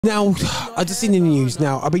Now, I just seen in the news.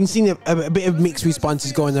 Now, I've been seeing a bit of mixed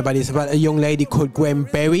responses going about this, about a young lady called Gwen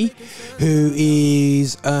Berry, who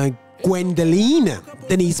is Gwendolyn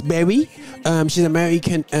Denise Berry. She's an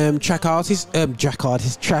American track athlete.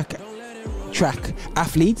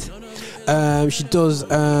 She does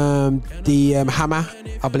the hammer,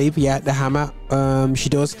 I believe. Yeah, the hammer. She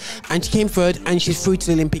does, and she came third, and she's through to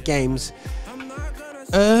the Olympic Games.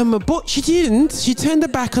 But she didn't. She turned her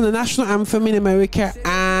back on the national anthem in America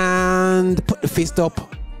and put the fist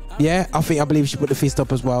up. Yeah, I believe she put the fist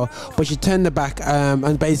up as well. But she turned her back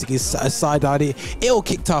and basically side-eyed it. It all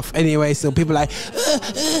kicked off anyway. So people like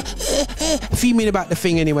fuming about the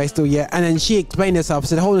thing anyway. Still, yeah. And then she explained herself.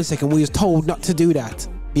 Said, "Hold on a second. We was told not to do that.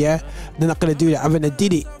 Yeah, they're not gonna do that. And then they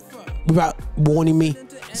did it without warning me."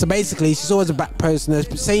 So basically, she saw as a black person,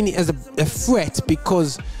 saying it as a threat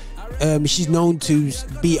because. She's known to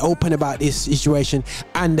be open about this situation,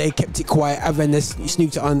 and they kept it quiet, and then they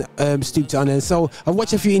stooped it on her. So I've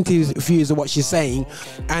watched a few interviews of what she's saying,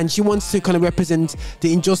 and she wants to kind of represent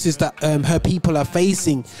the injustice that her people are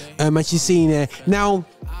facing, and she's seeing it now.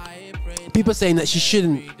 People saying that she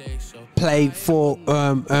shouldn't play for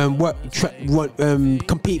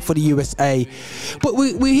compete for the USA, but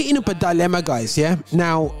we're hitting up a dilemma, guys. Yeah,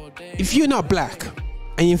 now if you're not black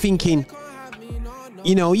and you're thinking,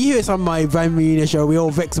 you know, you hear it's on my Van Mineo show, we all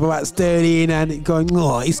vex about Sterling and going,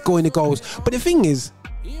 oh, he's scoring the goals. But the thing is,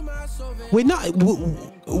 we're not.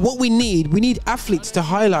 What we need athletes to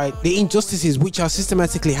highlight the injustices which are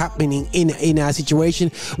systematically happening in our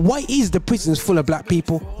situation. Why is the prisons full of black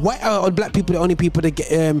people? Why are black people the only people that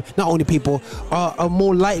get, not only people, are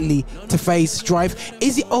more likely to face strife?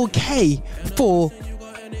 Is it okay for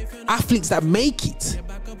athletes that make it,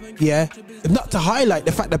 yeah, not to highlight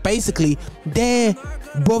the fact that basically their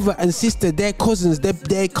brother and sister, their cousins,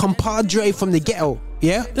 their compadre from the ghetto,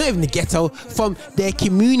 yeah, not even the ghetto, from their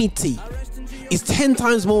community, is 10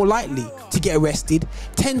 times more likely to get arrested,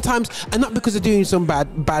 10 times, and not because they're doing some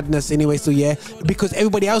badness anyway. So yeah, because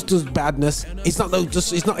everybody else does badness. It's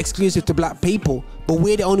not exclusive to black people, but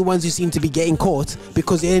we're the only ones who seem to be getting caught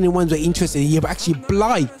because they're the only ones who are interested. You actually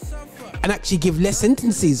lie and actually give less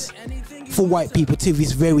sentences for white people to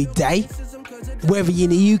this very day, whether you're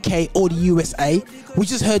in the UK or the USA. We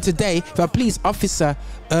just heard today that a police officer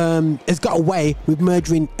has got away with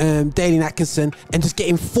murdering Datin Atkinson and just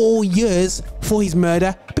getting 4 years for his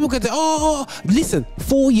murder. People can say, oh, listen,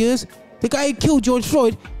 4 years? The guy who killed George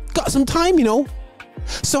Floyd got some time, you know.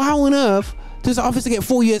 So how on earth does the officer get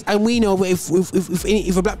 4 years? And we know that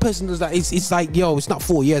if a black person does that, it's like, yo, it's not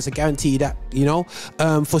 4 years, I guarantee you that, you know,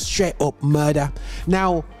 for straight up murder.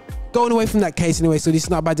 Now, going away from that case anyway, so this is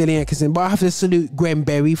not about Datin Atkinson, but I have to salute Gwen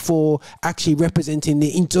Berry for actually representing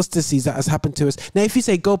the injustices that has happened to us. Now, if you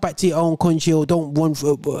say go back to your own country or don't want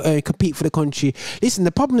compete for the country, listen,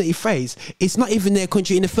 the problem that you face, it's not even their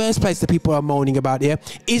country in the first place that people are moaning about here.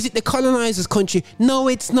 Is it the colonizers' country? No,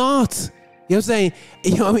 it's not. You know what I'm saying?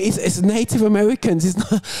 You know what I mean? It's Native Americans. It's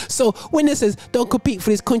not. So when it says don't compete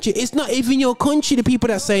for this country, it's not even your country, the people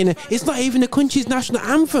that are saying it. It's not even the country's national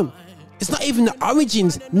anthem. It's not even the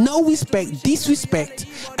origins. No respect, disrespect.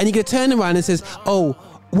 And you're going to turn around and says, oh,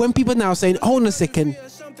 when people now saying, hold on a second,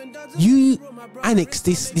 you annex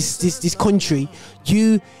this country,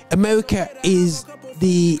 America is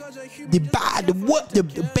the bad,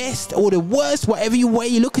 the best or the worst, whatever way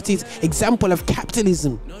you look at it, example of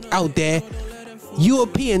capitalism out there.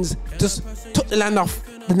 Europeans just took the land off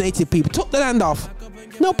the native people, took the land off,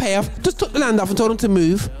 no payoff, just took the land off and told them to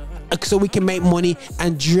move, so we can make money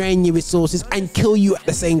and drain your resources and kill you at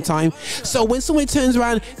the same time. So when somebody turns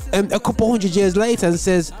around a couple hundred years later and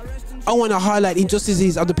says, I want to highlight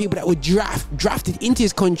injustices of the people that were drafted into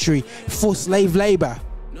this country for slave labor,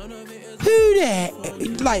 who there,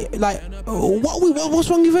 what's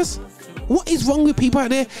wrong with us? What is wrong with people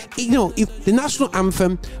out there? You know, if the national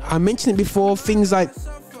anthem, I mentioned it before, things like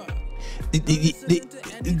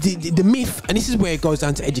the myth, and this is where it goes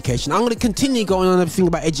down to education. I'm going to continue going on everything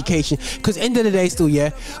about education, because end of the day still,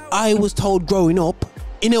 yeah, I was told growing up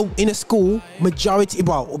in a school, majority,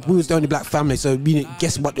 well, we was the only black family, so you know,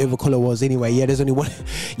 guess what the other color was anyway. Yeah, there's only one.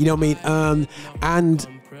 You know what I mean? And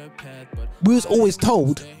we was always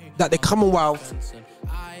told that the Commonwealth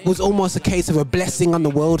was almost a case of a blessing on the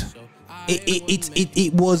world.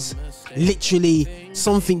 It was literally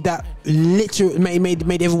something that literally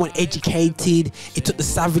made everyone educated. It took the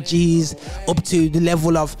savages up to the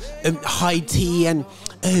level of high tea, and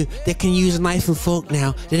they can use a knife and fork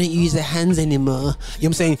now. They don't use their hands anymore. You know what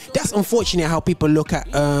I'm saying? That's unfortunate how people look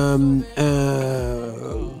at the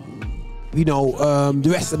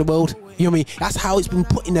rest of the world. You know what I mean? That's how it's been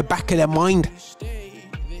put in the back of their mind.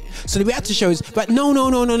 So the reality shows, but no.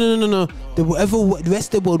 The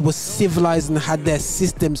rest of the world was civilized and had their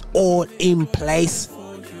systems all in place.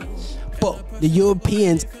 But the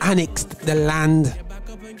Europeans annexed the land,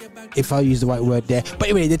 if I use the right word there. But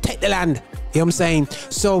anyway, they take the land. You know what I'm saying?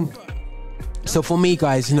 So for me,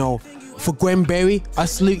 guys, you know, for Gwen Berry, I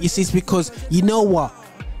salute you, sis, because you know what?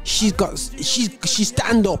 She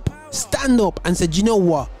stand up and said, you know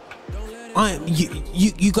what?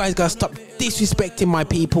 You guys gotta stop disrespecting my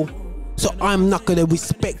people. So I'm not gonna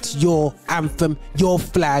respect your anthem, your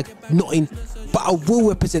flag, nothing. But I will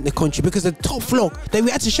represent the country, because the top floor, the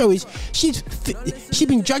reality show is she's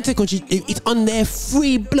been dragged to the country. It's on their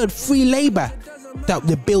free blood, free labor that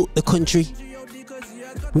they built the country.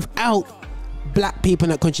 Without black people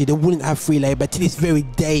in that country, they wouldn't have free labor to this very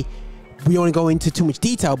day. We don't go into too much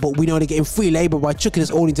detail, but we know they're getting free labor by chucking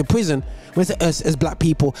us all into prison, us as black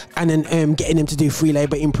people, and then getting them to do free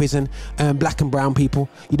labor in prison, black and brown people,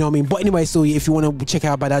 you know what I mean? But anyway, so if you want to check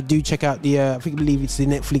out about that, do check out the I believe it's the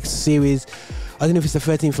Netflix series. I don't know if it's the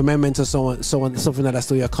 13th Amendment or so on, something like that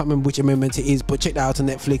story. I can't remember which amendment it is, but check that out on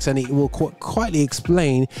Netflix, and it will quietly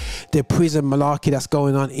explain the prison malarkey that's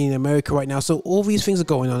going on in America right now. So all these things are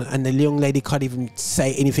going on, and the young lady can't even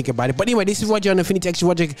say anything about it. But anyway, this is Roger on Affinity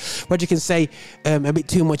Xtra. Roger can say a bit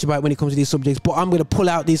too much about it when it comes to these subjects, but I'm going to pull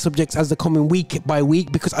out these subjects as they come in week by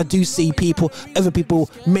week, because I do see other people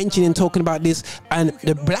mentioning, talking about this, and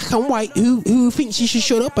the black and white who think she should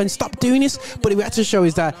shut up and stop doing this. But the reality show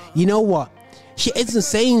is that, you know what? She isn't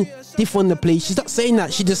saying defund the police. She's not saying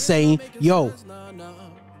that. She's just saying, yo,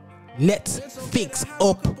 let's fix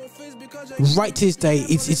up. Right to this day,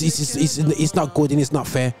 it's not good and it's not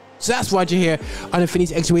fair. So that's Roger here on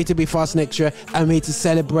Affinity Xtra, way to be fast and extra, and way to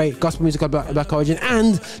celebrate gospel music of black origin.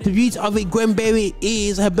 And the beauty of it, Gwen Berry,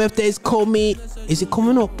 is her birthday is is it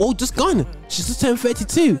coming up? Oh, just gone. She's just turned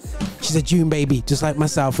 32. She's a June baby, just like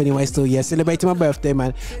myself. Anyway, still, yeah, celebrating my birthday,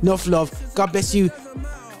 man. Enough love. God bless you,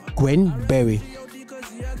 Gwen Berry.